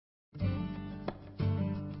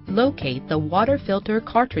Locate the water filter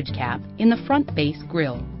cartridge cap in the front base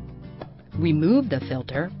grill. Remove the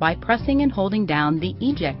filter by pressing and holding down the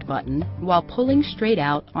eject button while pulling straight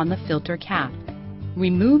out on the filter cap.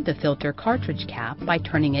 Remove the filter cartridge cap by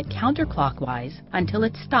turning it counterclockwise until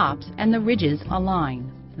it stops and the ridges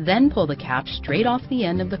align. Then pull the cap straight off the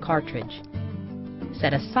end of the cartridge.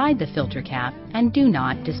 Set aside the filter cap and do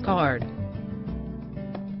not discard.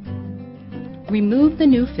 Remove the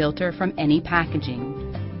new filter from any packaging.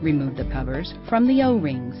 Remove the covers from the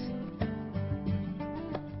O-rings.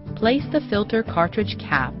 Place the filter cartridge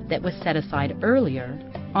cap that was set aside earlier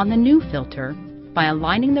on the new filter by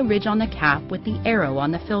aligning the ridge on the cap with the arrow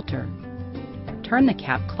on the filter. Turn the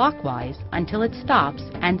cap clockwise until it stops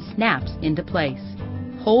and snaps into place.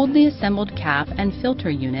 Hold the assembled cap and filter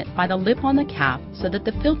unit by the lip on the cap so that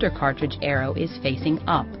the filter cartridge arrow is facing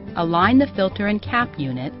up. Align the filter and cap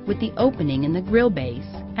unit with the opening in the grill base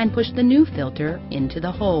and push the new filter into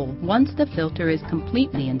the hole. Once the filter is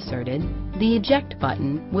completely inserted, the eject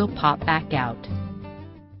button will pop back out.